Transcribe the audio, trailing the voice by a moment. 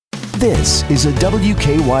This is a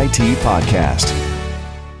WKYT podcast.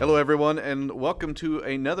 Hello, everyone, and welcome to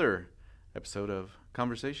another episode of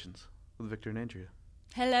Conversations with Victor and Andrea.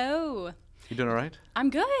 Hello. You doing all right? I'm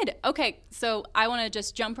good. Okay, so I want to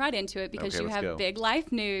just jump right into it because Okay, you let's have go. big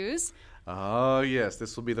life news. Oh, yes.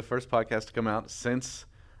 This will be the first podcast to come out since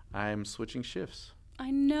I'm switching shifts. I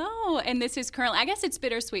know, and this is currently, I guess it's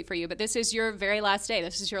bittersweet for you, but this is your very last day.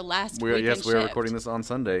 This is your last weekend Yes, we are shift. recording this on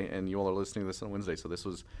Sunday, and you all are listening to this on Wednesday. So this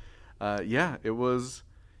was, it was,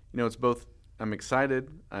 it's both, I'm excited,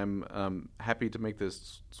 I'm happy to make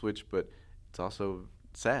this switch, but it's also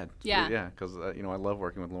sad. Yeah. Yeah, because, I love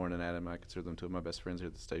working with Lauren and Adam. I consider them two of my best friends here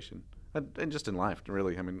at the station. And just in life,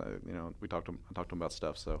 really. I mean, I talked to them about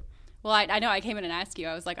stuff, so. Well, I know I came in and asked you.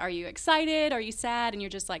 I was like, are you excited? Are you sad? And you're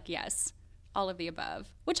just like, yes, all of the above,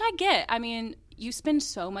 which I get. I mean, you spend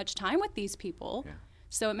so much time with these people,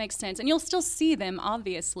 so it makes sense. And you'll still see them,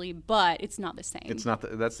 obviously, but it's not the same. It's not.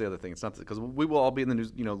 That's the other thing. It's not because we will all be in the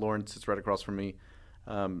news. Lauren sits right across from me.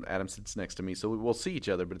 Adam sits next to me, so we'll see each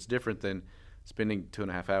other. But it's different than spending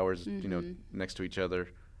 2.5 hours, next to each other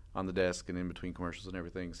on the desk and in between commercials and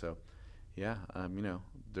everything. So, yeah,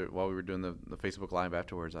 while we were doing the Facebook Live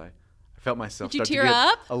afterwards, I felt myself Did you start tear to get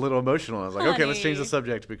up? a little emotional. I was like, okay, let's change the Honey.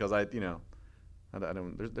 subject because I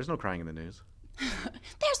don't. There's no crying in the news.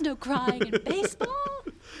 There's no crying in baseball.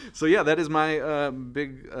 So yeah, that is my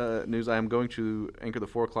big news. I am going to anchor the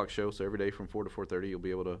 4 o'clock show. So every day from 4 to 4:30, you'll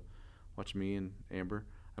be able to watch me and Amber.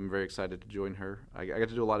 I'm very excited to join her. I got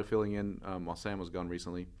to do a lot of filling in while Sam was gone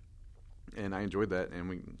recently, and I enjoyed that. And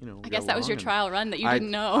we I guess that was your trial run that you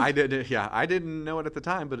didn't know. I did. Yeah, I didn't know it at the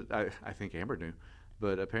time, but I think Amber knew.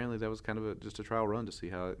 But apparently that was kind of just a trial run to see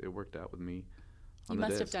how it worked out with me. You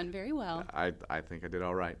must have done very well. I think I did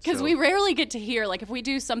all right. Because we rarely get to hear, like, if we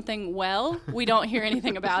do something well, we don't hear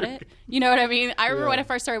anything about it. You know what I mean? I remember when I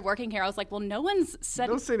first started working here, I was like, well, no one's said...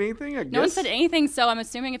 Don't say anything, I guess. No one said anything, so I'm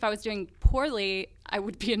assuming if I was doing poorly, I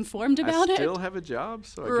would be informed about it. I still have a job,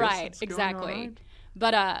 so I guess Right, it's going exactly. all right.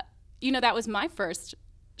 But, that was my first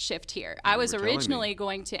shift here. I was were telling originally me.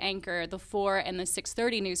 going to anchor the 4 and the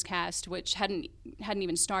 6:30 newscast, which hadn't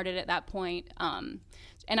even started at that point.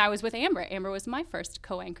 And I was with Amber. Amber was my first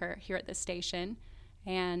co-anchor here at this station.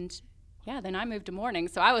 And, then I moved to morning.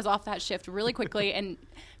 So I was off that shift really quickly and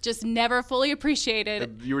just never fully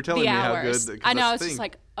appreciated You were telling the me how hours. good. I know. I was that's the just thing.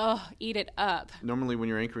 like, oh, eat it up. Normally when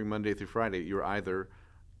you're anchoring Monday through Friday, you're either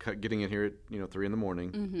getting in here at 3 in the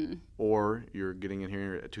morning, or you're getting in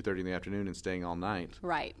here at 2:30 in the afternoon and staying all night.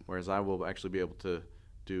 Right. Whereas I will actually be able to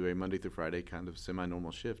do a Monday through Friday kind of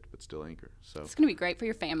semi-normal shift, but still anchor. So It's going to be great for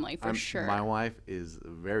your family, for sure. My wife is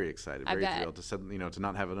very excited, I very bet. thrilled to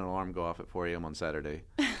not have an alarm go off at 4 a.m. on Saturday.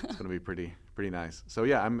 It's going to be pretty nice. So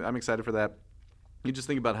yeah, I'm excited for that. You just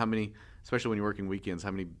think about how many, especially when you're working weekends,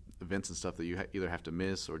 how many events and stuff that you either have to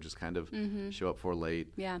miss or just kind of show up for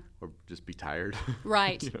late, or just be tired.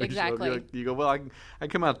 Right, exactly. You go, well, I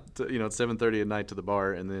come out to, at 7:30 at night to the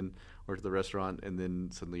bar and then or to the restaurant, and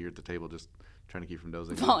then suddenly you're at the table just trying to keep from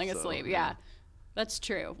dozing, Falling asleep. Yeah. That's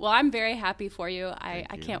true. Well, I'm very happy for you.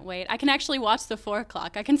 I can't wait. I can actually watch the 4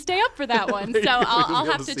 o'clock. I can stay up for that one, so I'll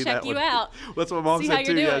have to check you out. Well, that's what Mom See how said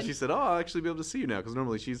too. you're Yeah, doing. she said, "Oh, I'll actually be able to see you now," because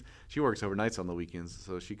normally she works overnights on the weekends,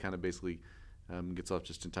 so she kind of basically gets off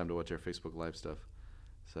just in time to watch our Facebook Live stuff.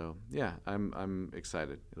 So yeah, I'm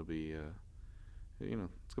excited. It'll be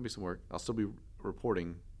it's gonna be some work. I'll still be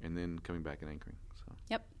reporting and then coming back and anchoring. So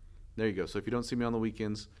Yep. there you go. So if you don't see me on the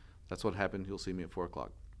weekends, that's what happened. You'll see me at 4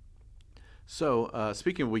 o'clock. So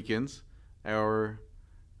speaking of weekends, our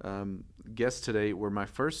guests today were my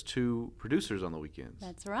first 2 producers on the weekends.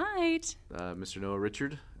 That's right. Mr. Noah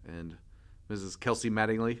Richard and Mrs. Kelsey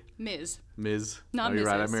Mattingly. Ms. Oh, Not you're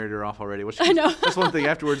right. I Mrs.. married her off already. Well, I know. That's one thing.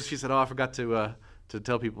 Afterwards, she said, "Oh, I forgot to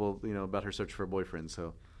tell people, about her search for a boyfriend."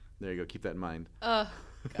 So there you go. Keep that in mind. Oh,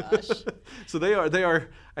 gosh. So they are.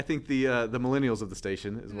 I think the millennials of the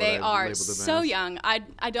station is what They I've are labeled them so as. young.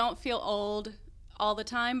 I don't feel old all the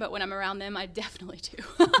time, but when I'm around them, I definitely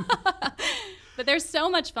do. But they're so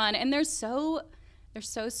much fun, and they're so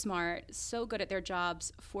smart, so good at their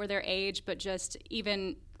jobs for their age, but just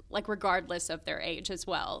even like regardless of their age as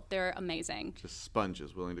well. They're amazing. Just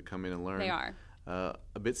sponges, willing to come in and learn. They are.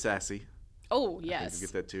 A bit sassy. Oh, I yes. think you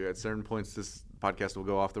get that too. At certain points, this podcast will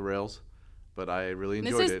go off the rails, but I really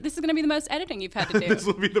enjoyed it. This is going to be the most editing you've had to do. This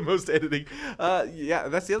will be the most editing. Yeah,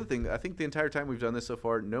 that's the other thing. I think the entire time we've done this so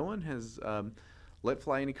far, no one has let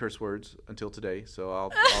fly any curse words until today. So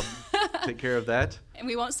I'll take care of that. And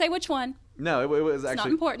we won't say which one. No, it was actually not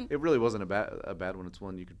important. It really wasn't a bad one. It's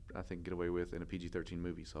one you could, I think, get away with in a PG-13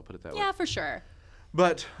 movie. So I'll put it that way. Yeah, for sure.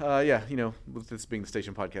 But yeah, with this being the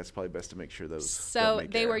station podcast, it's probably best to make sure those. So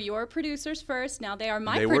they were your producers first. Now they are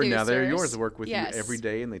my they producers. They were. Now they're yours. I work with yes. you every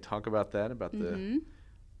day, and they talk about that, about the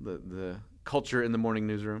culture in the morning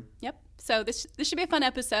newsroom. Yep. So this should be a fun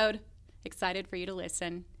episode. Excited for you to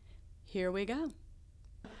listen. Here we go.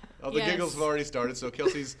 Oh, the giggles have already started. So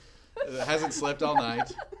Kelsey's hasn't slept all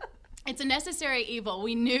night. It's a necessary evil.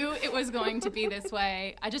 We knew it was going to be this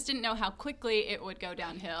way. I just didn't know how quickly it would go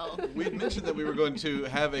downhill. We had mentioned that we were going to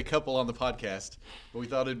have a couple on the podcast, but we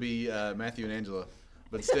thought it'd be Matthew and Angela.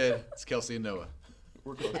 But instead, it's Kelsey and Noah.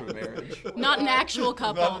 We're close to a marriage. Not an actual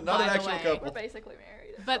couple, not by an the actual way. couple. We're basically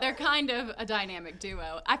married. But they're kind of a dynamic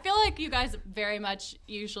duo. I feel like you guys very much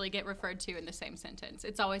usually get referred to in the same sentence.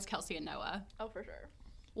 It's always Kelsey and Noah. Oh, for sure.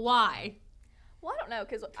 Why? Well, I don't know,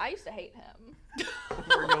 because I used to hate him.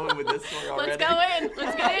 We're going with this story already. Let's go in.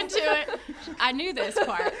 Let's get into it. I knew this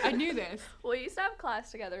part. I knew this. We used to have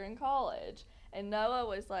class together in college, and Noah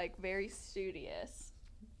was, like, very studious.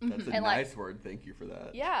 That's a And, like- nice word. Thank you for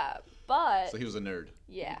that. Yeah, but... So he was a nerd.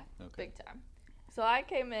 Yeah, Okay. big time. So I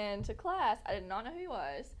came into class. I did not know who he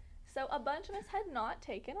was. So a bunch of us had not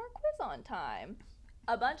taken our quiz on time.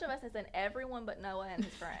 A bunch of us, as in everyone but Noah and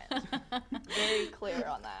his friends. Very clear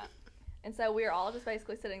on that. And so we were all just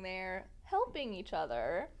basically sitting there helping each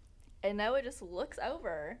other. And Noah just looks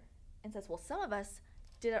over and says, well, some of us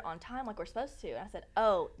did it on time like we're supposed to. And I said,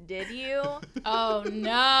 oh, did you? Oh, no. And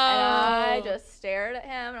I just stared at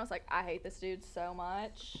him, and I was like, I hate this dude so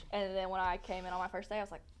much. And then when I came in on my first day, I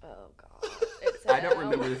was like, oh, God. It's I don't him.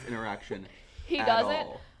 remember this interaction. He at doesn't,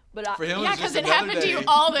 all. but I, For him, Yeah, it's just 'cause it another happened to day. you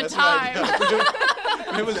all the That's right. time.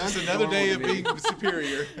 Yeah, it was just Sounds another day of normal to me. being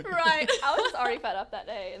superior. Right. I was just already fed up that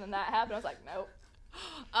day, and then that happened. I was like, nope.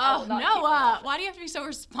 Oh, will not keep Noah. that. Why do you have to be so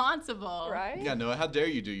responsible? Right? Yeah, Noah, how dare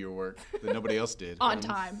you do your work that nobody else did? On I'm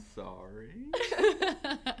time. Sorry.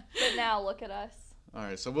 But now look at us. All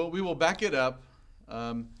right, so we will back it up.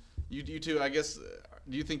 You two, I guess,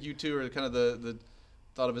 do you think you two are kind of the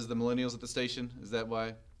thought of as the millennials at the station? Is that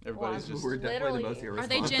why everybody's just... We're definitely the most Literally. Are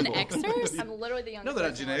they Gen irresponsible. Xers? I'm literally the No, youngest they're not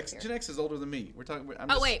person Gen who X. works Gen here. X is older than me. We're talking... I'm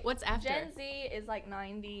Oh, just- wait. What's after? Gen Z is like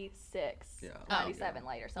 96, Yeah. 97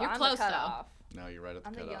 later. So You're I'm close, the though. cutoff. No, you're right at the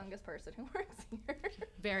I'm the cutoff. youngest person who works here.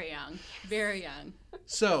 Very young. Very young.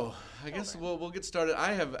 So, I guess we'll get started.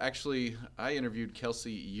 I interviewed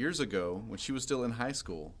Kelsey years ago when she was still in high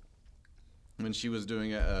school. When she was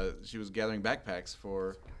doing she was gathering backpacks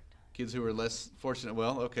for kids who were less fortunate.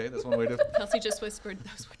 Well, okay, that's one way to... Kelsey just whispered,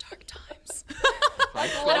 those were dark times. I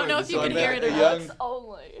don't know if you So I can met hear it a or young- Looks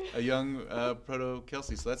only. a young proto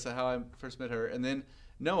Kelsey. So that's how I first met her. And then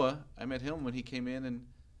Noah, I met him when he came in and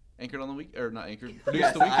anchored on the week, or not anchored, produced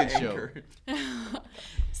Yes, the weekend I show. anchored.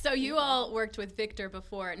 So you all worked with Victor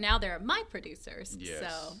before. Now they're my producers. Yes.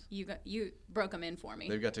 So you broke them in for me.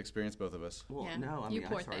 They've got to experience both of us. Well, Yeah. no, I You mean,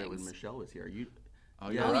 poor I started when things. Michelle was here. You, Oh,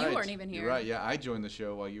 Yeah. you're Oh, you right. weren't even here. You're right. Yeah, I joined the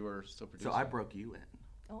show while you were still producing. so I broke you in.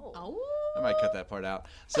 Oh. Oh. I might cut that part out.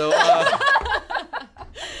 So,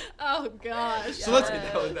 Oh gosh. so let's.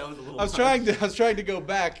 That was a little I was trying to go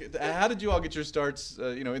back. How did you all get your starts?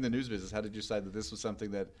 In the news business. How did you decide that this was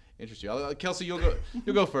something that interests you? Kelsey, you'll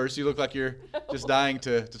go first. You look like you're just dying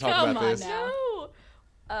to talk Come about on this. now.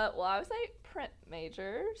 No. Well, I was a print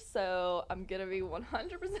major, so I'm going to be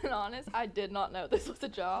 100% honest. I did not know this was a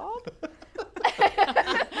job.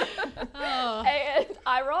 Oh. And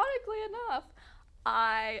ironically enough,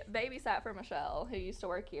 I babysat for Michelle, who used to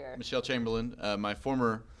work here. Michelle Chamberlain, my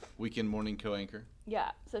former weekend morning co-anchor.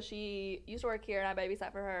 Yeah, so she used to work here, and I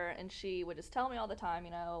babysat for her, and she would just tell me all the time,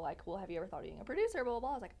 like, well, have you ever thought of being a producer, blah, blah, blah.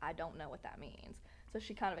 I was like, I don't know what that means. So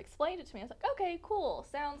she kind of explained it to me. I was like, okay, cool,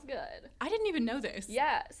 sounds good. I didn't even know this.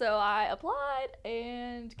 Yeah, so I applied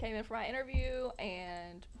and came in for my interview,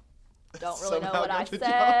 and don't really know Somehow what I got the job.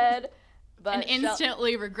 said. But And Shel-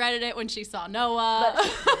 instantly regretted it when she saw Noah.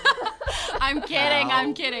 I'm kidding. How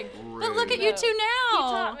I'm kidding. But look at rude. you two now. He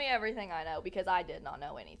taught me everything I know because I did not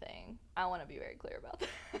know anything. I want to be very clear about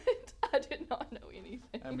that. I did not know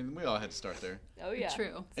anything. I mean, we all had to start there. Oh yeah,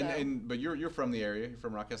 True. So. But you're from the area. You're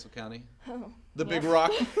from Rockcastle County, Oh, the Big yeah.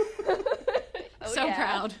 Rock. Oh, So yeah.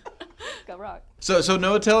 proud. Go Rock. So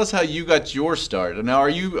Noah, tell us how you got your start. Now, are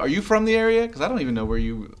you from the area? Because I don't even know where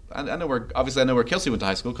you. I know where. Obviously, I know where Kelsey went to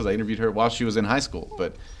high school because I interviewed her while she was in high school.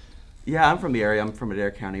 But Yeah, I'm from the area. I'm from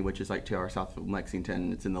Adair County, which is like 2 hours south of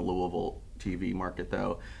Lexington. It's in the Louisville TV market,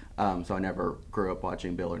 though. So I never grew up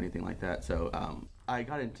watching Bill or anything like that. So I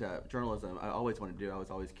got into journalism. I always wanted to do. I was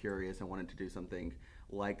always curious and wanted to do something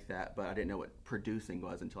like that, but I didn't know what producing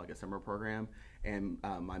was until like a summer program. And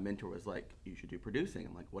my mentor was like, you should do producing.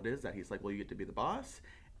 I'm like, what is that? He's like, well, you get to be the boss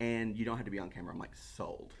and you don't have to be on camera. I'm like,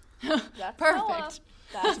 sold. That's Perfect. Noah.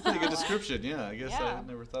 That's Pretty good Noah. description. Yeah, I guess Yeah. I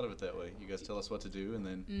never thought of it that way. You guys tell us what to do, and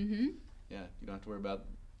then yeah, you don't have to worry about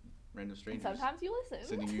random And strangers sometimes you listen.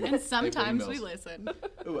 sending you. And sometimes emails. we listen.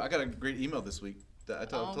 Ooh, I got a great email this week. That I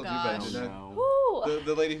told you gosh. about, didn't I? Woo.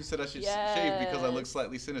 The lady who said I should shave because I look Yes.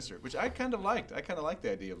 slightly sinister, which I kind of liked. I kind of liked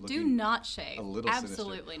the idea of looking Do not shave. a little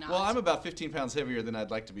Absolutely sinister. not. Well, I'm about 15 pounds heavier than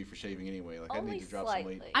I'd like to be for shaving anyway. Like I Only need to drop some weight.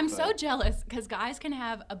 slightly. I'm but- so jealous because guys can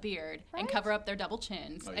have a beard and Right? cover up their double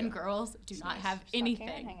chins, Oh, and yeah. girls do not nice. have Just got Karen anything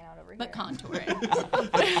hanging out over but here.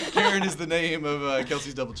 contouring. Karen is the name of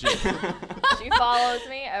Kelsey's double chin. She follows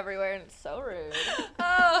me everywhere, and it's so rude.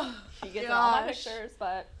 Oh, She gets in all my gosh. pictures,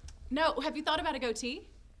 but No, have you thought about a goatee?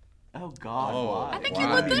 Oh God! Oh, why? I think you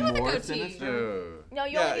Why? look good Be with a more goatee. sinister? no,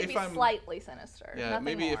 you Yeah, only need if to be I'm- slightly sinister. Yeah, Nothing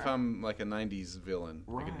maybe more. if I'm like a 90s villain,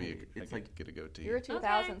 I could be. Right. I It's could like- get a goatee. You're a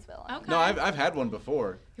 2000s villain. Okay. No, I've had one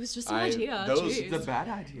before. It was just an I- idea. those- Jeez. It's a bad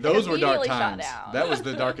idea. Those were dark immediately shot times. down. That was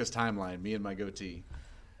the darkest timeline. Me and my goatee.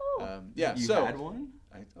 Ooh. Yeah. You so had one?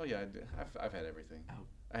 oh yeah, I've had everything. Oh.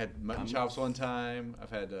 I had mutton Gums? chops one time. I've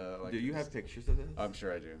had like. Do you have pictures of this? I'm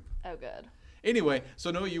sure I do. Oh, good. Anyway,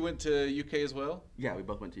 so Noah, you went to UK as well, Yeah, we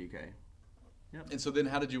both went to UK. and so then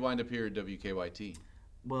how did you wind up here at WKYT?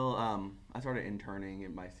 Well, I started interning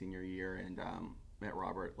in my senior year and met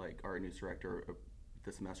Robert, like our news director,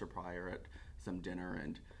 the semester prior at some dinner,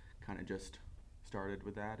 and kind of just started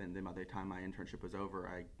with that. And then by the time my internship was over,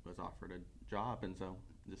 I was offered a job, and so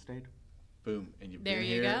just stayed. Boom, and you've There been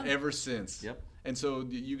you here go. ever since. Yep. And so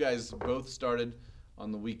you guys both started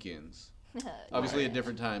on the weekends, obviously at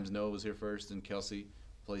different times. Noah was here first, and Kelsey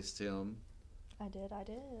placed him. I did.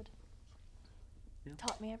 Yeah.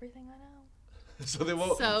 Taught me everything I know. So then,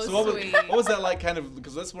 what, So what, sweet. what was that like? Kind of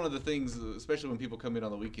because that's one of the things, especially when people come in on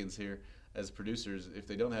the weekends here as producers. If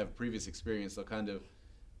they don't have previous experience, they'll kind of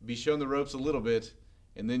be shown the ropes a little bit,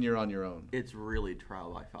 and then you're on your own. It's really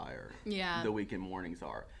trial by fire. Yeah. The weekend mornings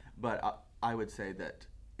are, but I would say that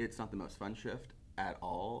it's not the most fun shift at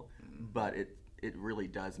all, but it really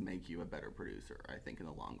does make you a better producer, I think, in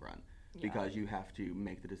the long run. Because you have to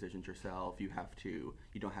make the decisions yourself. You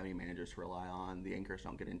don't have any managers to rely on. The anchors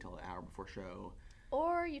don't get in until an hour before show.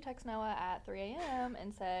 Or you text Noah at 3 a.m.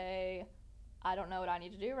 and say, I don't know what I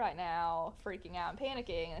need to do right now, freaking out and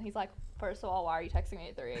panicking. And he's like, first of all, why are you texting me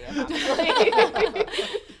at 3 a.m.? I'm asleep."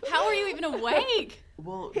 How are you even awake?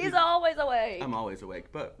 Well, He's always awake. I'm always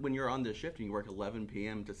awake. But when you're on this shift and you work 11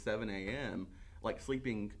 p.m. to 7 a.m., like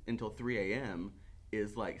sleeping until 3 a.m.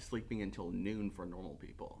 is like sleeping until noon for normal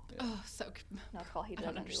people. Oh, so That's called he I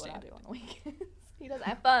don't doesn't do what I understand do it. on the weekends. He doesn't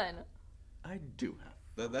have fun. I do have.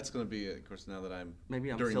 That's going to be, of course, now that I'm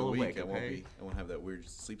Maybe I'm during still the week, awake, I won't have that weird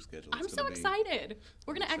sleep schedule. I'm It's so gonna be- excited.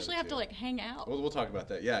 We're gonna I'm actually have to excited like hang out. We'll talk about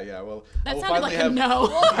that. Yeah. Well, I That will sounded finally like a have. no.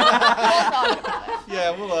 We'll talk about it.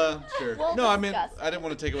 Yeah, we'll sure. We'll No, I mean, discuss I didn't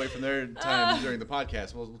want to take away from their time during the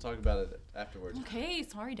podcast. We'll talk about it afterwards. Okay,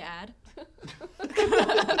 sorry, Dad.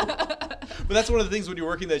 But that's one of the things when you're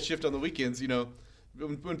working that shift on the weekends. You know,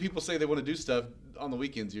 when people say they want to do stuff on the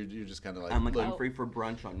weekends, you're just kind of like, I'm like, look, I'm free for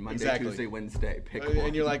brunch on Monday, Exactly. Tuesday, Wednesday. Pick one.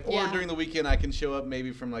 and you're like, or Yeah. during the weekend I can show up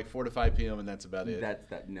maybe from like 4 to 5 p.m. and that's about it.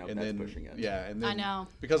 that's and that's then pushing it. yeah, and then I know.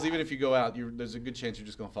 because even if you go out, there's a good chance you're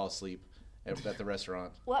just gonna fall asleep at the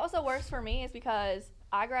restaurant. Well, that was the worst for me is because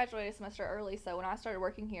I graduated a semester early. So when I started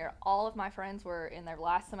working here, all of my friends were in their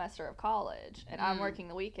last semester of college. And I'm working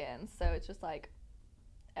the weekends. So it's just like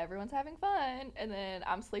everyone's having fun. And then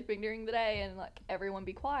I'm sleeping during the day. And like, everyone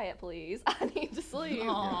be quiet, please. I need to sleep.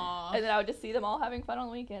 Aw. And then I would just see them all having fun on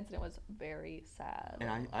the weekends. And it was very sad.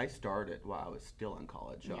 And I started while I was still in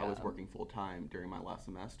college. So I was Yeah. working full time during my last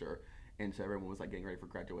semester. And so everyone was like getting ready for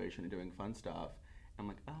graduation and doing fun stuff. I'm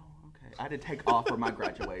like, oh, okay. I had to take off for my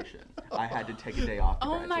graduation. I had to take a day off to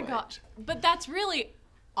Oh my graduate. gosh. But that's really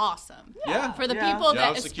awesome. Yeah. For the Yeah. people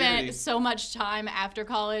Job that security. spent so much time after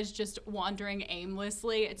college just wandering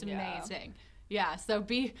aimlessly, it's Yeah. amazing. Yeah, so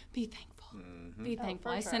be thankful. Mm-hmm. Be Oh,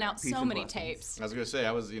 thankful. for I sent sure. out Peace so and many blessings. tapes. I was gonna say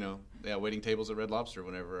I was waiting tables at Red Lobster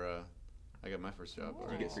whenever I got my first job. You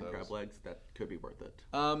already, get free so it crab was- legs. That could be worth it.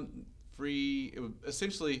 Free. It would,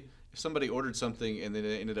 essentially, if somebody ordered something and then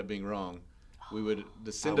it ended up being wrong, we would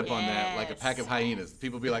descend Oh, upon that like a pack of yes. hyenas.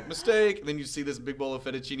 People would be like, mistake, and then you see this big bowl of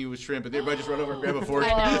fettuccine with shrimp, and everybody just run over and grab a fork I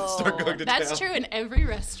and know. start going to That's town. true in every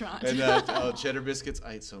restaurant. And cheddar biscuits.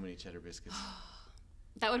 I ate so many cheddar biscuits.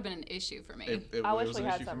 That would have been an issue for me. It I it wish was we an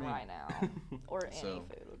had issue for some me. right now. Or any So.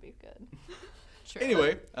 food would be good. True.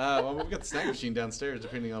 Anyway, well, we've got the snack machine downstairs,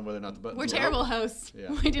 depending on whether or not the buttons We're work. terrible hosts. Yeah.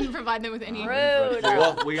 We didn't provide them with any. Rude.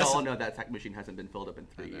 Well, we all know that snack machine hasn't been filled up in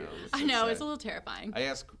 3 I know. years. I know, sad. it's a little terrifying. I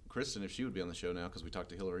asked Kristen if she would be on the show now because we talked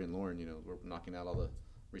to Hillary and Lauren. You know, we're knocking out all the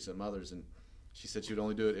recent mothers, and she said she would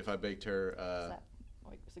only do it if I baked her. Is that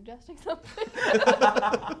like suggesting something?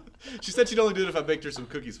 She said she'd only do it if I baked her some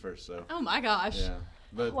cookies first. So Oh my gosh. yeah,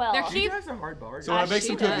 but Well, They're She cute. drives a hard bargain. so when I bake she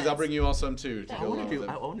some cookies, does. I'll bring you all some too. To I go want along to with do.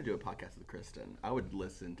 them. I want to do a podcast with Kristen. I would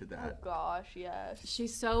listen to oh that. gosh, yes.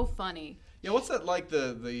 She's so funny. Yeah, what's that like?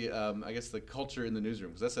 The I guess the culture in the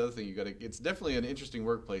newsroom, because that's the other thing you got to. It's definitely an interesting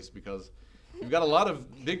workplace because you've got a lot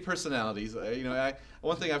of big personalities. You know,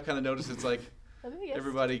 one thing I've kind of noticed, it's like Let me guess.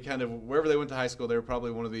 everybody kind of wherever they went to high school, they were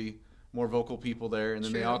probably one of the more vocal people there, and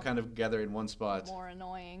then they True. all kind of gather in one spot. More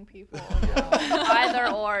annoying people. Either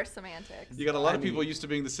or semantics. You got a lot of I mean- people used to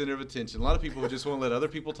being the center of attention. A lot of people who just won't let other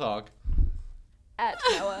people talk. At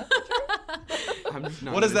Noah. I'm just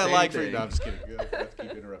not What is gonna that say like for you? anything. No, I'm just kidding. Let's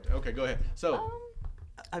keep interrupting. Okay, go ahead. So,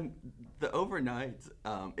 The overnights,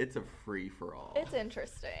 it's a free for all. It's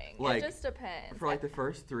interesting. Like, it just depends. For like the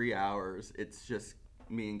first 3 hours, it's just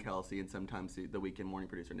me and Kelsey, and sometimes the weekend morning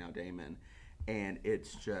producer now Damon, and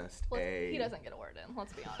it's just He doesn't get a word in.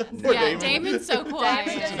 Let's be honest. Poor Yeah, Damon. Damon's so quiet.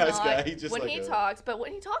 Damon does Nice not. guy. He's just when like he a- talks, but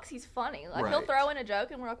when he talks, he's funny. Like he'll Right. throw in a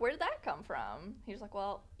joke, and we're like, "Where did that come from?" He's like,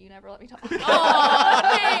 "Well, you never let me talk."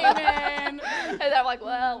 Oh, Damon. And I'm like,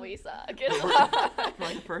 "Well, we suck." For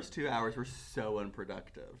like the first 2 hours, we're so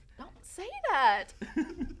unproductive. Don't say that.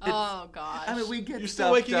 Oh gosh. I mean, we get you're stuff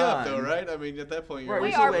still waking up, done. though, right? I mean, at that point, you're Right, We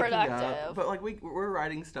we're already- are still waking productive. Up, but like we're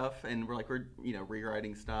writing stuff, and we're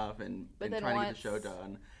rewriting stuff, and But then trying to get the show once-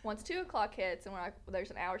 done. Once 2:00 hits, and we're like, "There's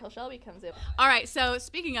an hour till Shelby comes in." All right, so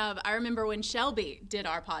speaking of, I remember when Shelby did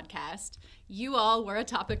our podcast, you all were a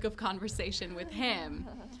topic of conversation with him.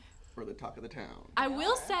 For the talk of the town. I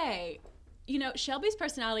will say, you know, Shelby's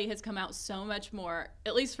personality has come out so much more,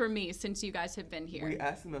 at least for me, since you guys have been here. We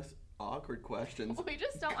ask the most awkward questions. We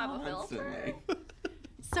just don't have a filter. constantly.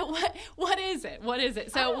 So what is it? What is it? I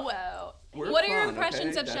So don't know. We're what are your fun, impressions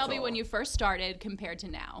okay? of That's Shelby when all. you first started compared to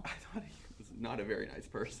now? I thought he was not a very nice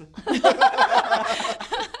person.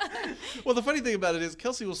 Well, the funny thing about it is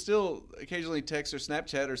Kelsey will still occasionally text or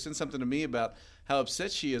Snapchat or send something to me about how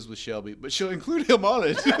upset she is with Shelby, but she'll include him on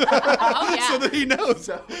it. Oh, yeah. So that he knows.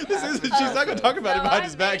 So She's not going to talk about So it behind I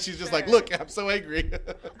his back. make She's just sure. like, look, I'm so angry.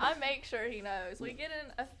 I make sure he knows. We get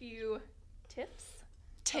in a few tips.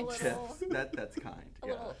 Tips. little- That's kind. A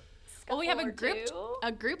Yeah. little Well, we have a scuffle or group two.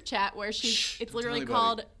 a group chat where Shh, it's don't literally tell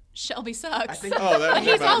called Shelby Sucks. I think Oh, that- He's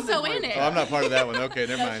never mind. also in it. Oh, I'm not part of that one. Okay,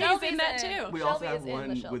 never mind. Shelby's in that too. We Shelby also have is in the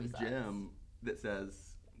one Shelby with Sucks. Jim that says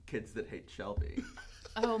kids that hate Shelby.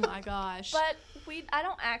 Oh my gosh. But I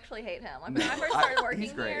don't actually hate him. Like when I first started working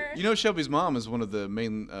he's great. here, You know, Shelby's mom is one of the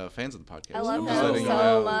main fans of the podcast. I love I'm him just letting you so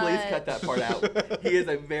know. much. Please cut that part out. He is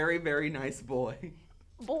a very, very nice boy.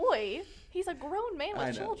 boy, he's a grown man I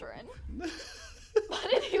with know. children. But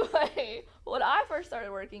anyway, when I first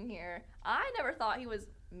started working here, I never thought he was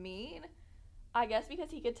mean. I guess because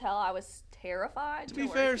he could tell I was terrified. To be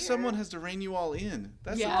work fair, here. someone has to rein you all in.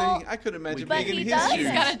 That's Yeah. the thing. I couldn't imagine But being in he his does. shoes.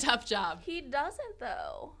 He's got a tough job. He doesn't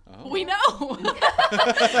though. Oh. We know. No,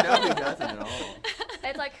 he doesn't at all.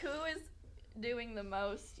 It's like who is doing the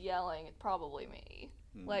most yelling? It's probably me.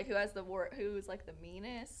 Hmm. Like who has who's like the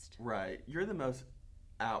meanest? Right. You're the most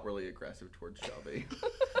outwardly aggressive towards Shelby.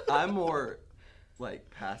 I'm more like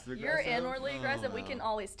passive You're aggressive. inwardly aggressive. We Oh. can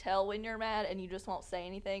always tell when you're mad, and you just won't say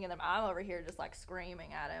anything. And then I'm over here just like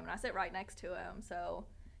screaming at him, and I sit right next to him, so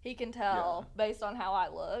he can tell based on how I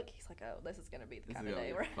look. He's like, "Oh, this is gonna be the This kind is of gonna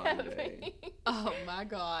day be we're a fun having." day. Oh my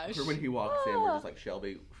gosh. Or when he walks in, we're just like,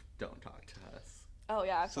 Shelby, don't talk to us. Oh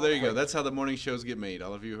yeah. I So saw there you that. go. That's how the morning shows get made.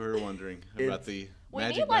 All of you who are wondering about the We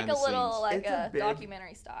magic need like behind a the little scenes. like It's a a, big-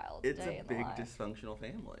 documentary style. It's day a in the big life. dysfunctional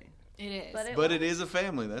family. It is. But But it is a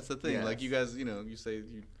family. That's the thing. Like Yes. you guys, you say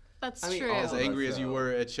you That's I mean, true. all as of us, angry as you though. were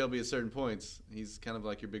at Shelby at certain points. He's kind of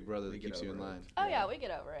like your big brother We that get keeps you in over it. line. Oh yeah, we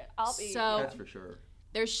get over it. I'll be. So- That's for sure.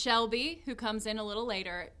 There's Shelby, who comes in a little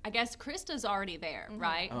later. I guess Krista's already there,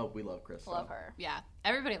 right? Oh, we love Krista. love her. Yeah,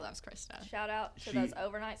 everybody loves Krista. Shout out to She- those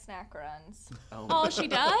overnight snack runs. Oh, she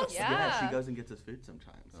does? Yeah. Yeah, she goes and gets us food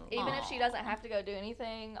sometimes. Even if she Aw. doesn't have to go do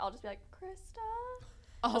anything, I'll just be like, Krista,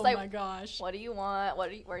 Oh like, my gosh. what do you want? Where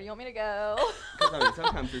do you want me to go? Because I mean,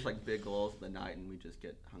 sometimes there's like big lulls in the night, and we just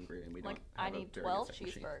get hungry, and we like, don't. I Have a need very 12 good snack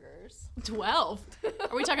machine. cheeseburgers. 12?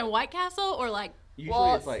 Are we talking White Castle or like Usually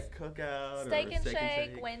Well, it's like cookout Steak or and steak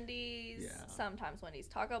Shake, Wendy's, Yeah. sometimes Wendy's,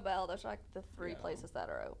 Taco Bell. Those are like the three Yeah. places that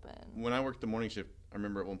are open. When I worked the morning shift, I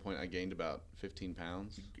remember at one point I gained about 15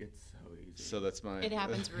 pounds. It's so easy. So that's my. It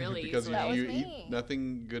happens really because easily. That was you me.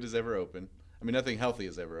 nothing good is ever open. I mean, nothing healthy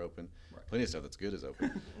is ever open. Right. Plenty of stuff that's good is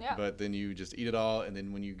open. Yeah. But then you just eat it all, and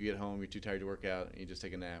then when you get home, you're too tired to work out, and you just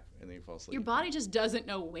take a nap, and then you fall asleep. Your body just doesn't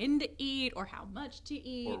know when to eat or how much to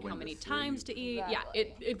eat, Or when how to many sleep. times to eat. Exactly.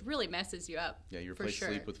 Yeah, it really messes you up. Yeah, you for replace sure.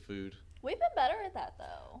 sleep with food. We've been better at that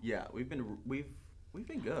though. Yeah, we've been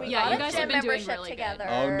good. Yeah, Got you a guys gym have been doing membership really good. together.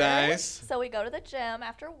 Oh, nice. So we go to the gym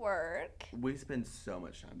after work. We spend so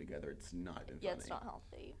much time together. It's not even Yeah, funny. it's not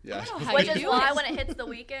healthy. Yeah. I don't know how Which you is do why it. when it hits the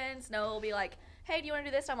weekends, Snow will be like, "Hey, do you want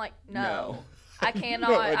to do this?" I'm like, "No, No. I cannot.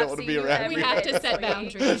 No, I don't I've wanna seen be you around every We have day to this set week."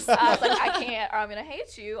 boundaries. I was like, "I can't, or I'm gonna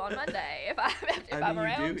hate you on Monday if I'm I mean,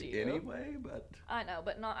 around you you." do anyway, but I know,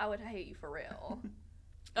 but not. I would hate you for real.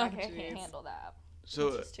 Oh, I can't jeez. handle that. So,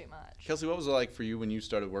 It's just too much. Kelsey, what was it like for you when you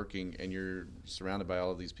started working and you're surrounded by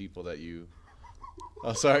all of these people that you...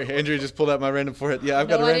 Oh, sorry. Andrea just pulled out my random forehead. Yeah, I've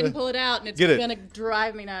got No, a I random... didn't pull it out, and it's Get it. gonna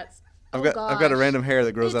drive me nuts. I've Oh, got a gosh. random hair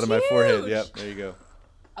that grows out It's of my forehead. huge. Yep, there you go.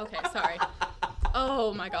 Okay, sorry.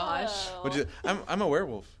 Oh my gosh. What'd you, I'm a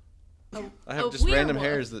werewolf. I have a just random werewolf.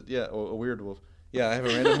 hairs that a weird wolf. Yeah, I have a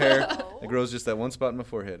random hair Oh. that grows just that one spot in my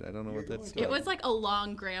forehead. I don't know what that's. It was like a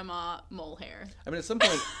long grandma mole hair. I mean, at some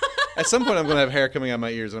point, I'm going to have hair coming out of my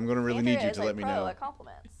ears, and I'm going to really need Andrea you is to a let me pro know. at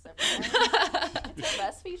compliments. Everyone. It's the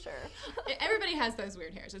best feature. Everybody has those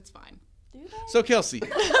weird hairs. It's fine. Do they? So, Kelsey,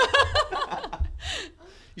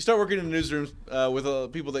 you start working in the newsrooms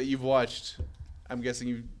with people that you've watched. I'm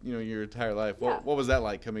guessing your entire life. Yeah. What was that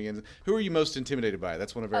like coming in? Who are you most intimidated by?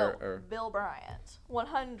 That's one of our Bill Bryant,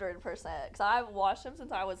 100%. Because I've watched him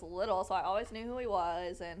since I was little, so I always knew who he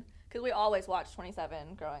was, and because we always watched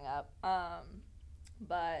 27 growing up.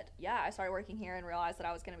 But yeah, I started working here and realized that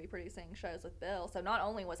I was going to be producing shows with Bill. So not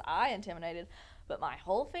only was I intimidated, but my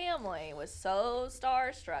whole family was so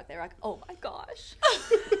starstruck. They were like, "Oh my gosh!"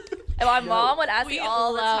 And my mom would ask me We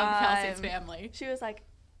all the love time. Kelsey's family. She was like,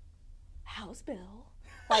 "How's Bill?"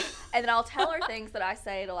 Like, and then I'll tell her things that I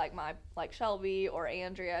say to like Shelby or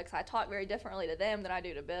Andrea, because I talk very differently to them than I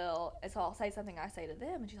do to Bill. And so I'll say something I say to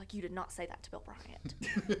them, and she's like, "You did not say that to Bill Bryant."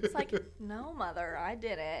 It's like, "No, mother, I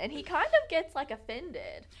didn't." And he kind of gets like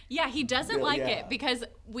offended Yeah, he doesn't Bill, like yeah. it because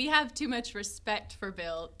we have too much respect for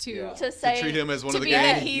Bill to Yeah. to say treat him as one to of the be the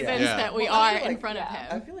gang. heathens Yeah. that we Well, I are feel in like- front of yeah.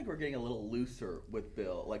 I him. feel like we're getting a little looser with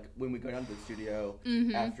Bill. Like when we go down to the studio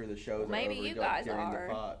Mm-hmm. after the shows are Maybe over, you like, guys during are.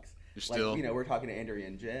 the Fox. You're Like, still- we're talking to Andrea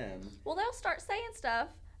and Jim. well, they'll start saying stuff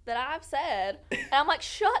that I've said, and I'm like,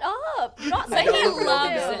 "Shut up! You're not I saying know, He it." Bill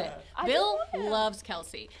loves does. it. I Bill do love him. loves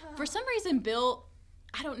Kelsey. For some reason, Bill,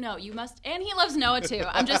 I don't know. You must, and he loves Noah too.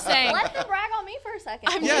 I'm just saying. Let him brag on me for a second.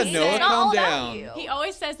 I'm Yeah, just Noah, saying. It's not calm all about down. you. He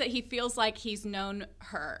always says that he feels like he's known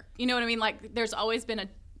her. You know what I mean? Like there's always been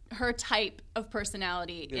her type of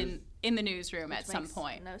personality in the newsroom at some Makes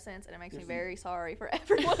point. no sense, and it makes me very sorry for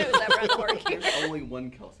everyone who's ever had to work here. There's only one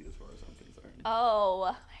Kelsey as far as I'm concerned.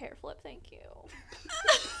 Oh, hair flip, thank you.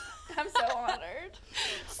 I'm so honored.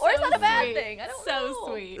 Or is that a bad Sweet. thing? I don't so know.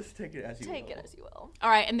 sweet. Just take it as you Take will. it as you will. All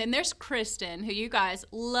right, and then there's Kristen, who you guys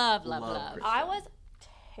love. Love Kristen. I was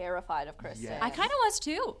terrified of Kristen. Yes. I kind of was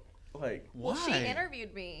too. Like, Well, Why? she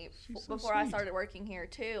interviewed me so before I sweet. started working here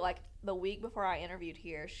too. Like the week before I interviewed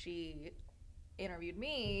here, she interviewed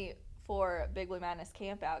me for Big Blue Madness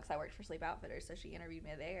Camp Out because I worked for Sleep Outfitters. So she interviewed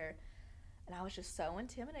me there, and I was just so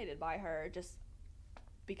intimidated by her, just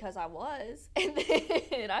because I was. And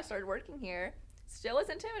then I started working here. Still was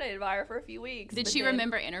intimidated by her for a few weeks. Did but she then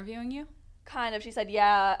remember interviewing you? Kind of. She said,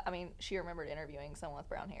 "Yeah." I mean, she remembered interviewing someone with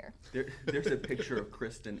brown hair. there's a picture of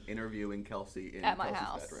Kristen interviewing Kelsey in At my Kelsey's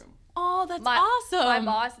house. bedroom. Oh, that's My awesome.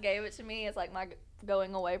 boss gave it to me as like my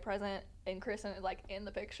going away present, and Kristen is like in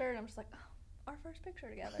the picture, and I'm just like, "Oh, our first picture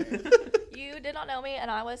together." You did not know me, and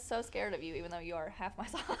I was so scared of you, even though you are half my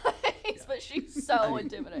size. But she's so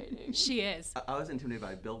intimidating. She is. I was intimidated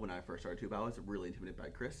by Bill when I first started too, but I was really intimidated by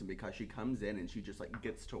Kristen because she comes in and she just like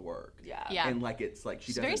gets to work. Yeah. Yeah. And like it's like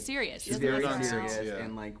She's very serious. She's She very doesn't serious, nonsense, yeah.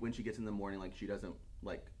 and like when she gets in the morning, like she doesn't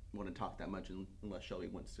like want to talk that much unless Shelby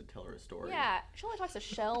wants to tell her a story. Yeah, she only talks to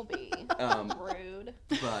Shelby. Rude.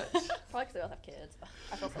 But Probably because they both have kids. Ugh,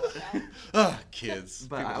 I feel so left out. Ah, kids.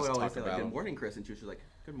 but People I would just always talk say like about good 'em. morning, Chris, and she was just like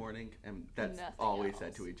good morning, and that's Nothing all we else.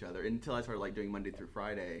 said to each other until I started like doing Monday through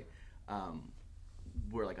Friday.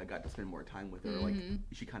 Where like I got to spend more time with her, like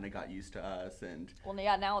she kind of got used to us, and Well,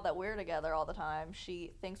 yeah, now that we're together all the time,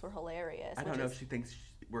 she thinks we're hilarious. I which don't know is- if she thinks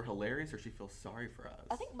we're hilarious or she feels sorry for us.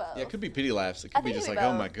 I think both. Yeah, it could be pity laughs. It I could be think just we like, oh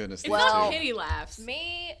both- my goodness. It's these Well- not two. pity laughs.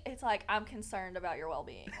 Me, it's like I'm concerned about your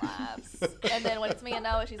well-being laughs, and then when it's me and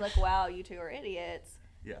Noah, she's like, "Wow, you two are idiots,"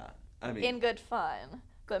 Yeah, I mean, in good fun.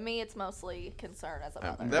 But me, it's mostly concern as a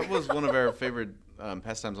mother. That was one of our favorite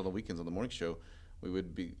pastimes on the weekends on the morning show.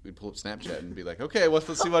 We'd pull up Snapchat and be like, okay, let's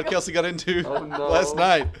see what Kelsey got into Oh, no. last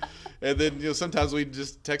night. And then sometimes we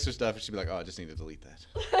just text her stuff, and she'd be like, "Oh, I just need to delete that."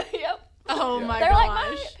 Yep. Oh my They're gosh.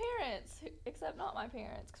 like my parents, except not my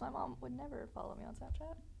parents, because my mom would never follow me on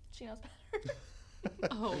Snapchat. She knows better.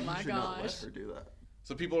 Oh You my should not let gosh. her do that.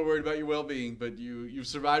 So people are worried about your well-being, but you've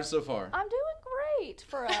survived so far. I'm doing great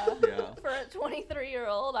for a Yeah. for a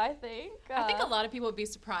 23-year-old. I think. I think a lot of people would be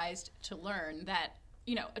surprised to learn that,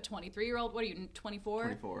 a 23-year-old, what are you, 24?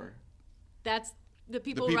 24. That's the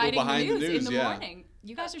people people writing behind the news in news, the yeah. morning.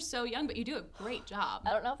 You guys are so young, but you do a great job.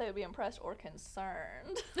 I don't know if they would be impressed or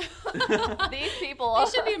concerned. These people.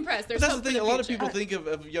 They should be impressed. There's But that's hope the for thing. A lot of future. people think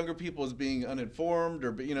of younger people as being uninformed,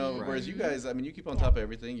 or whereas you guys, I mean, you keep on Yeah. top of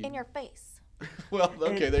everything. in your face. Well,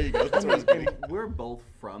 okay, there you go. That's what I was And getting. we're both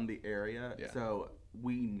from the area, Yeah. so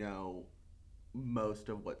we know most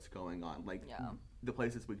of what's going on. Like Yeah. the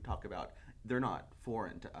places we talk about, they're not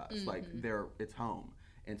foreign to us. Like it's home,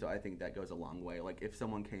 and so I think that goes a long way. Like if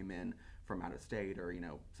someone came in from out of state or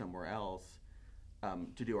somewhere else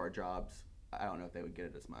to do our jobs, I don't know if they would get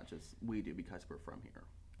it as much as we do because we're from here.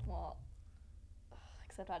 Well,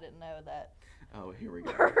 except I didn't know that Oh, here we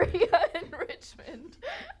go. Maria and Richmond.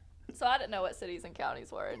 So I didn't know what cities and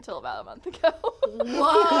counties were until about a month ago.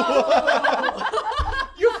 Whoa.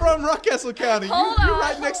 You're from Rockcastle County. Hold You're on.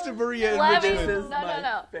 right next to Maria and Let me, Richmond. This is no.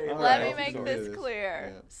 my favorite. Let Alright, me make sorry, this it is.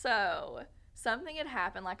 clear. Yeah. So something had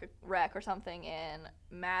happened, like a wreck or something in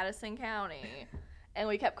Madison County, and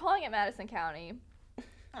we kept calling it Madison County. And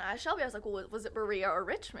I asked Shelby, I was like, well, was it Berea or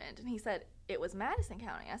Richmond? And he said, it was Madison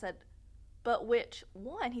County. I said, but which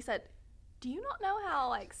one? He said, do you not know how,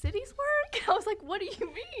 like, cities work? I was like, what do you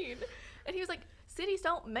mean? And he was like, cities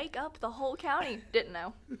don't make up the whole county. Didn't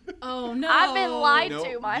know. Oh, no. I've been lied No,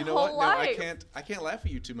 to my you know whole what? life. No, I can't laugh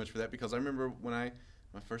at you too much for that, because I remember when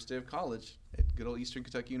my first day of college at good old Eastern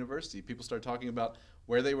Kentucky University, people started talking about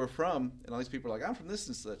where they were from, and all these people were like, I'm from this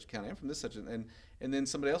and such county, I'm from this such, and then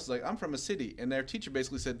somebody else was like, I'm from a city, and their teacher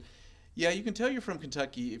basically said, yeah, you can tell you're from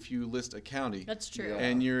Kentucky if you list a county. That's true.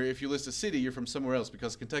 And if you list a city, you're from somewhere else,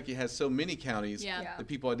 because Kentucky has so many counties Yeah. Yeah. that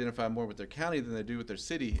people identify more with their county than they do with their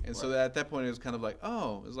city. And so that at that point, it was kind of like,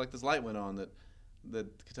 oh, it was like this light went on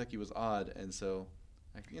that Kentucky was odd. And so,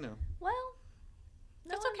 Well, no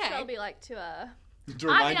That's one okay. shall be like to to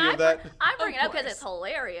remind you of that. I bring Of it up because course. it's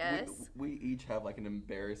hilarious. We each have like an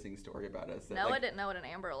embarrassing story about us. that, Noah like, didn't know what an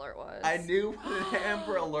Amber Alert was. I knew what an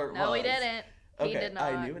Amber Alert was. No, he didn't. He Okay, did not.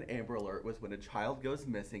 I knew an Amber Alert was when a child goes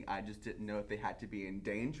missing. I just didn't know if they had to be in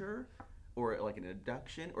danger, or like an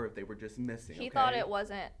abduction, or if they were just missing. He okay? thought it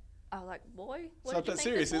wasn't. I was like, boy, what not did you that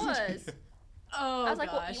think serious, this is was? it? Oh, I was like,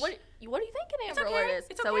 gosh. what do you think an Amber okay. Alert is?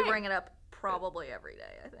 It's So we okay. bring it up probably every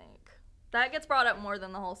day, I think. That gets brought up more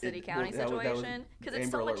than the whole city-county situation because it's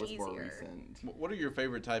so much easier. What are your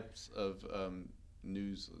favorite types of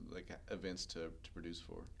news, like events to produce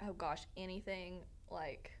for? Oh gosh, anything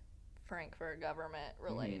like Frankfurt government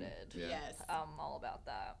related. Yeah. Yes. I'm all about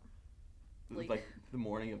that. It was like the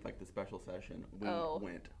morning of like the special session. We Oh.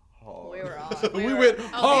 went hard. We were on. We went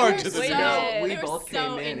hard we to were the so- news. We They were both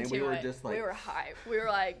so came in and we into were it. just like, We were hype. We were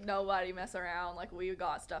like, nobody mess around. Like, we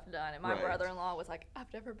got stuff done. And my Right. brother-in-law was like,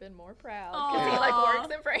 I've never been more proud. Because he, like, Aw.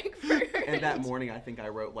 works in Frankfurt. and that morning I think I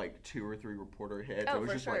wrote like 2 or 3 reporter hits. Oh, it was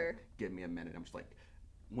for just sure. like, give me a minute. I'm just like,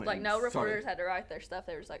 went Like, and no started. reporters had to write their stuff.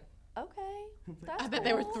 They were just like, okay, that's I bet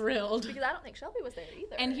they were cool. thrilled. Because I don't think Shelby was there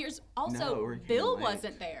either. And here's also No, we came Bill late.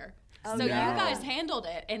 wasn't there. Oh, so no. you guys handled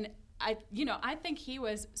it, and I think he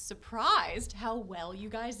was surprised how well you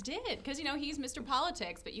guys did, because he's Mr.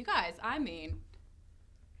 Politics, but you guys, I mean,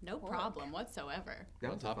 no problem whatsoever. That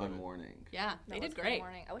On was a top of fun it. morning. Yeah, That they was did a good great.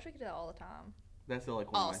 morning. I wish we could do that all the time. That's still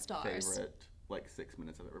like one All of my stars. favorite like 6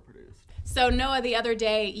 minutes I've ever produced. So Noah, the other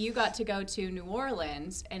day you got to go to New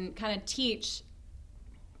Orleans and kind of teach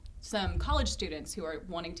some college students who are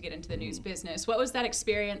wanting to get into the news business. What was that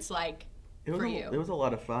experience like for you? It was a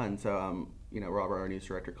lot of fun. So, Robert, our news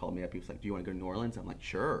director, called me up. He was like, "Do you want to go to New Orleans?" I'm like,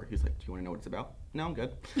 "Sure." He was like, "Do you want to know what it's about?" "No, I'm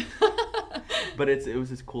good." But it was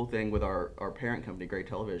this cool thing with our parent company, Gray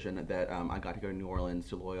Television, that I got to go to New Orleans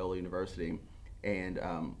to Loyola University and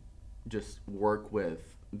just work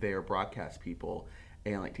with their broadcast people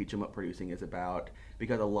and like teach them what producing is about,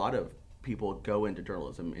 because a lot of people go into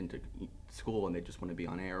journalism, into school, and they just want to be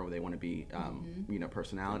on air, or they want to be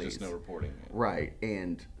personalities. Just no reporting. Right,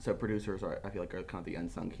 and so producers I feel like are kind of the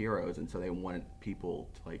unsung heroes, and so they want people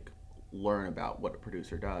to like learn about what a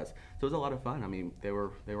producer does. So it was a lot of fun. I mean, they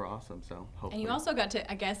were awesome. So hopefully. And you also got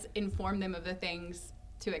to, I guess, inform them of the things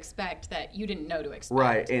to expect that you didn't know to expect.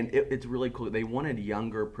 Right, and it's really cool. They wanted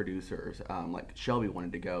younger producers. Like Shelby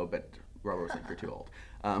wanted to go, but Robert was like, "You're too old."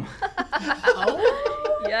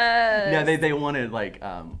 Yes. No, they wanted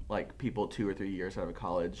like people 2 or 3 years out of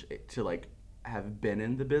college to like have been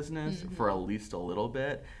in the business for at least a little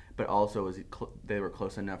bit, but also they were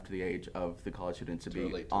close enough to the age of the college students to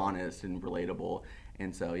be honest and relatable.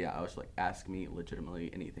 And so, yeah, I was like, ask me legitimately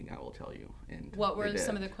anything, I will tell you. And what were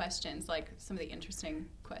some of the questions, like some of the interesting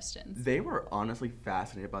questions? They were honestly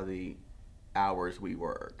fascinated by the hours we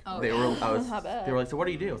work. Oh, they were like, so what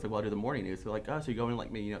do you do? I was like, well, I do the morning news. They're like, oh, so you go in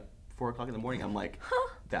like me, 4 o'clock in the morning? I'm like,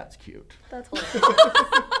 that's cute. That's hilarious.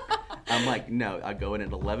 I'm like, no, I go in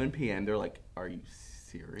at 11 p.m. They're like, are you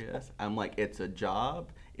serious? I'm like, it's a job.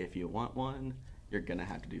 If you want one, you're going to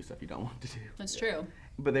have to do stuff you don't want to do. That's true.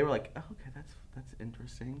 But they were like, oh, okay, that's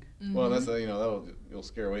interesting. Mm-hmm. Well, that's you'll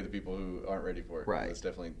scare away the people who aren't ready for it. Right.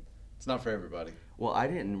 It's not for everybody. Well, I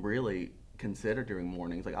didn't really consider doing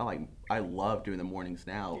mornings. Like I love doing the mornings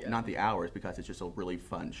now, not the hours, because it's just a really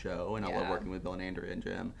fun show, and I love working with Bill and Andrea and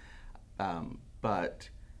Jim. But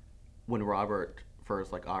when Robert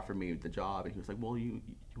first offered me the job, and he was like, well, you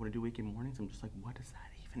want to do weekend mornings? I'm just like, what does that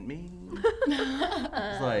even mean?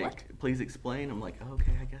 It's like, please explain. I'm like,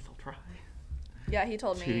 okay, I guess I'll try. Yeah, he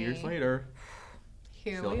told me. 2 years later,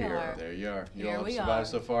 here we are. There you are. You Here all we survived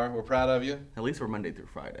are. so far. We're proud of you. at least we're Monday through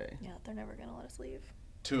Friday. Yeah, they're never going to let us leave.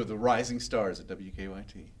 2 of the rising stars at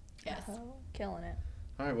WKYT. Yes. Oh, killing it.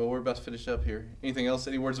 All right, well, we're about to finish up here. Anything else?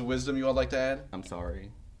 Any words of wisdom you all like to add? I'm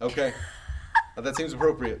sorry. Okay. That seems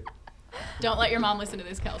appropriate. Don't let your mom listen to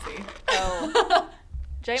this, Kelsey. Oh.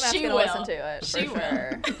 J-Map's She going to will. listen to it, She for will.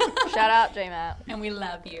 sure. Shout out, J-Map. And we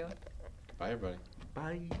love you. Bye, everybody.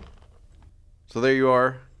 Bye. So there you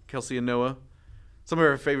are, Kelsey and Noah. Some of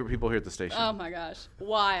our favorite people here at the station. Oh my gosh,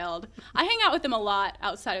 wild. I hang out with them a lot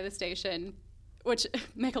outside of the station, which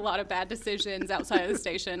make a lot of bad decisions outside of the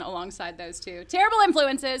station alongside those two. Terrible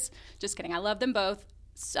influences. Just kidding. I love them both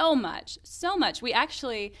so much, so much. We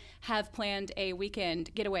actually have planned a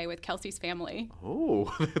weekend getaway with Kelsey's family.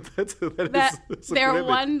 Oh, that's a They're commitment.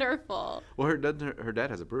 wonderful. Well, her dad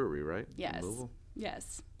has a brewery, right? In Yes. Louisville?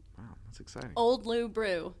 Yes. Wow, that's exciting. Old Lou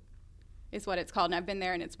Brew is what it's called, and I've been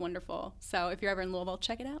there, and it's wonderful. So if you're ever in Louisville,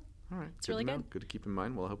 check it out. All right. It's really to know. good. Good to keep in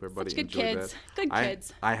mind. Well, I hope everybody Such good enjoyed kids. that. Good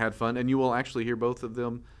kids. I had fun, and you will actually hear both of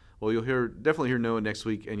them. Well, you'll definitely hear Noah next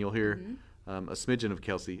week, and you'll hear a smidgen of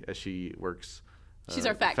Kelsey as she works. She's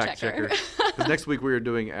our fact checker. Because next week we are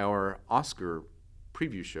doing our Oscar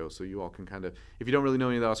preview show, so you all can kind of, if you don't really know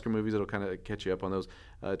any of the Oscar movies, it'll kind of catch you up on those.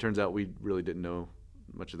 It turns out we really didn't know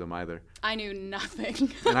much of them either. I knew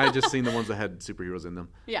nothing. And I had just seen the ones that had superheroes in them.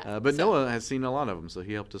 Yeah, But so- Noah has seen a lot of them, so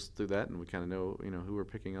he helped us through that, and we kind of know, who we're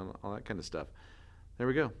picking on all that kind of stuff. There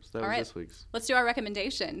we go. So that All was right. this week's. Let's do our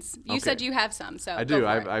recommendations. You said Okay. you have some, so I go do.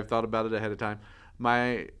 for it. I've thought about it ahead of time.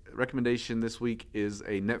 My recommendation this week is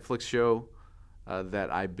a Netflix show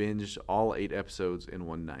that I binged all 8 episodes in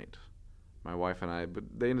one night. My wife and I, but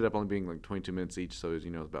they ended up only being like 22 minutes each, so it was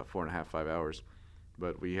about 4.5, 5 hours.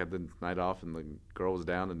 But we had the night off, and the girl was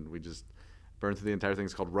down, and we just burned through the entire thing.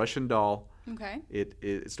 It's called Russian Doll. Okay.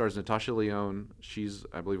 It stars Natasha Lyonne. She's,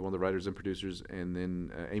 I believe, one of the writers and producers, and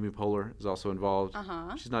then Amy Poehler is also involved.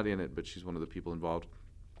 Uh-huh. She's not in it, but she's one of the people involved.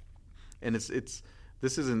 And this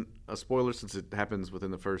isn't a spoiler since it happens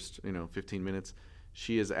within the first 15 minutes.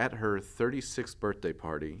 She is at her 36th birthday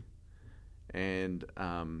party, and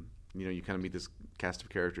you kind of meet this cast of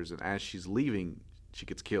characters, and as she's leaving, she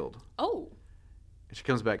gets killed. Oh. And she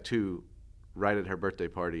comes back to right at her birthday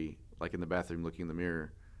party, like in the bathroom looking in the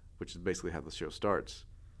mirror, which is basically how the show starts.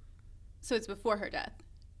 So it's before her death.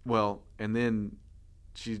 Well, and then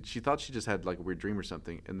she thought she just had like a weird dream or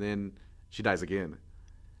something, and then she dies again.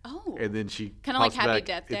 Oh. And then she Kinda like pops Happy back.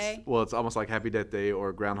 Death Day? It's almost like Happy Death Day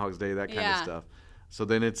or Groundhog's Day, that kind of Yeah. stuff. So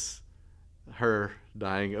then it's her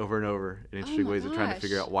dying over and over in interesting my ways of trying to gosh.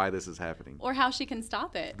 figure out why this is happening. Or how she can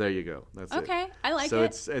stop it. There you go. That's it. Okay, I like so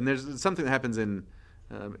it. there's something that happens in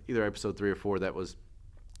either episode 3 or 4 that was,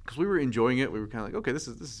 because we were enjoying it. We were kind of like, okay, this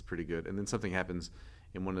is pretty good. And then something happens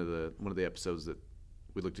in one of the episodes that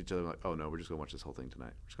we looked at each other like, oh no, we're just gonna watch this whole thing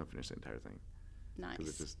tonight. We're just gonna finish the entire thing. Nice.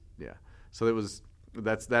 Because it just So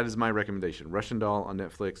that is my recommendation. Russian Doll on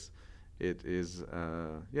Netflix. It is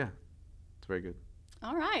it's very good.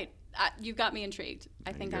 All right. You've got me intrigued.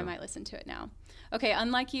 I think you I go. might listen to it now. Okay,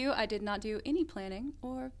 unlike you, I did not do any planning,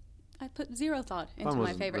 or I put zero thought into Mine my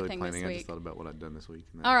wasn't favorite really thing planning. this I week. just thought about what I'd done this week.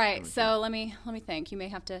 and that All was right, kinda so cool. let me think. You may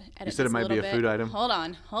have to edit You said it this might be little a bit. food item? Hold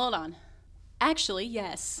on. Actually,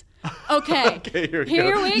 yes. Okay. Okay,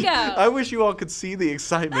 here we go. I wish you all could see the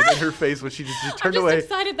excitement in her face when she just turned just away.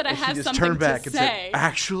 excited that I and she have just something turned to back and say. said,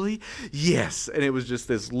 "Actually, yes," and it was just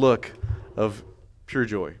this look of pure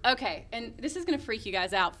joy. Okay, and this is going to freak you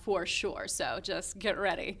guys out for sure, so just get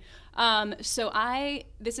ready.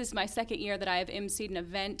 This is my second year that I have emceed an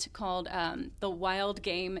event called the Wild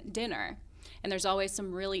Game Dinner. and there's always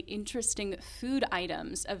some really interesting food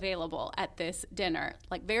items available at this dinner.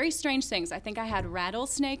 Like very strange things. I think I had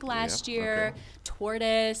rattlesnake last year,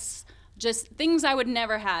 tortoise, just things I would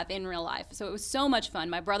never have in real life. So it was so much fun.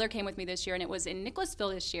 My brother came with me this year, and it was in Nicholasville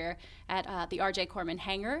this year at the R.J. Corman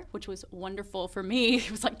Hangar, which was wonderful for me.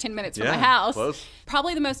 It was like 10 minutes from my house. Close.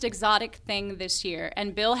 Probably the most exotic thing this year.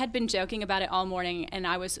 And Bill had been joking about it all morning, and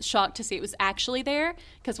I was shocked to see it was actually there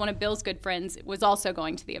because one of Bill's good friends was also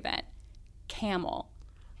going to the event. Camel.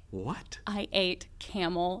 What? I ate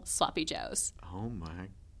camel sloppy joes. Oh my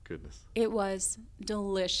goodness. It was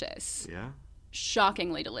delicious. Yeah.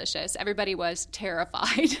 Shockingly delicious. Everybody was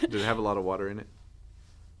terrified. Did it have a lot of water in it?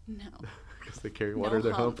 No. Because they carry water in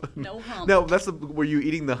their hump. No hump. No, were you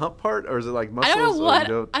eating the hump part, or is it like muscles? I don't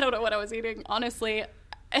know or I don't know what I was eating. Honestly,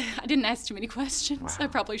 I didn't ask too many questions. Wow. I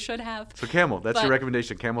probably should have. So camel, that's But- your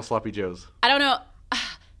recommendation, camel sloppy joes. I don't know.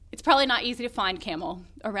 It's probably not easy to find camel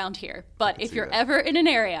around here. But if see you're that. ever in an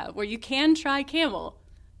area where you can try camel,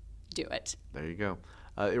 do it. There you go.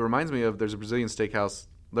 It reminds me of, there's a Brazilian steakhouse.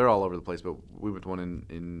 They're all over the place, but we went to one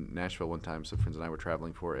in Nashville one time. So friends and I were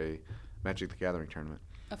traveling for a Magic the Gathering tournament.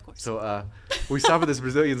 Of course. So we stopped at this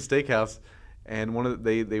Brazilian steakhouse, and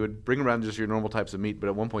they would bring around just your normal types of meat, but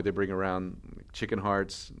at one point they bring around chicken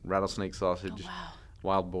hearts, rattlesnake sausage,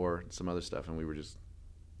 wild boar, and some other stuff, and we were just.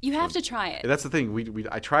 You have to try it. That's the thing.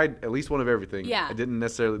 I tried at least one of everything. Yeah. I didn't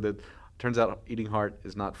necessarily. Turns out eating heart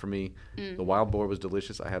is not for me. The wild boar was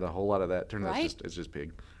delicious. I had a whole lot of that. Turns out it's just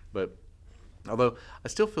pig, but. Although I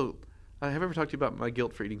still feel, have I ever talked to you about my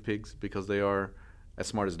guilt for eating pigs because they are as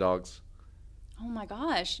smart as dogs? Oh my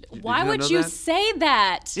gosh! Did Why you not would know you that? say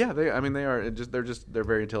that? Yeah, they are. They're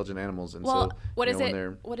very intelligent animals, and Well, so what is when it?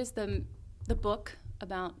 they're- What is the book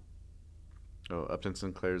about? Oh, Upton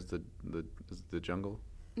Sinclair's the jungle.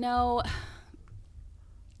 No,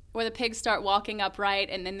 where the pigs start walking upright,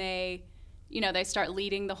 and then they start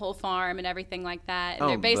leading the whole farm and everything like that. And Oh,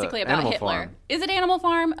 they're basically the about Animal Hitler. Farm. Is it Animal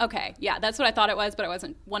Farm? Okay, yeah, that's what I thought it was, but I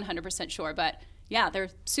wasn't 100% sure. But yeah, they're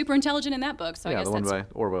super intelligent in that book. So I Yeah, guess the one that's by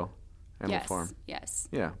Orwell, Animal yes, Farm. yes.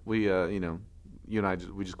 Yeah, we you and I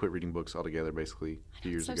we just quit reading books altogether basically a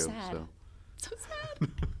few years so ago. sad. So So sad.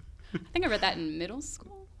 I think I read that in middle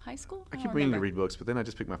school, high school. I don't keep meaning to remember. read books, but then I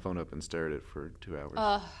just pick my phone up and stare at it for 2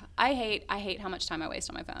 hours. I hate how much time I waste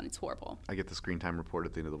on my phone. It's horrible. I get the screen time report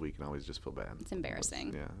at the end of the week, and I always just feel bad. It's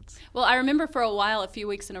embarrassing. Yeah, it's. Well, I remember for a while, a few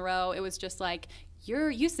weeks in a row, it was just like, your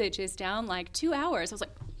usage is down like 2 hours. I was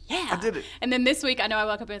like, yeah. I did it. And then this week, I know I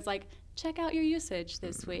woke up and it's like, check out your usage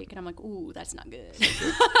this week. And I'm like, ooh, that's not good.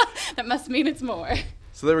 That must mean it's more.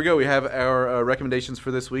 So there we go. We have our recommendations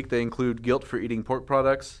for this week. They include guilt for eating pork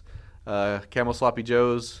products, Camel Sloppy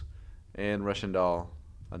Joes, and Russian Doll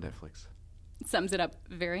on Netflix. Sums it up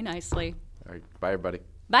very nicely. All right. Bye, everybody.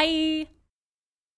 Bye.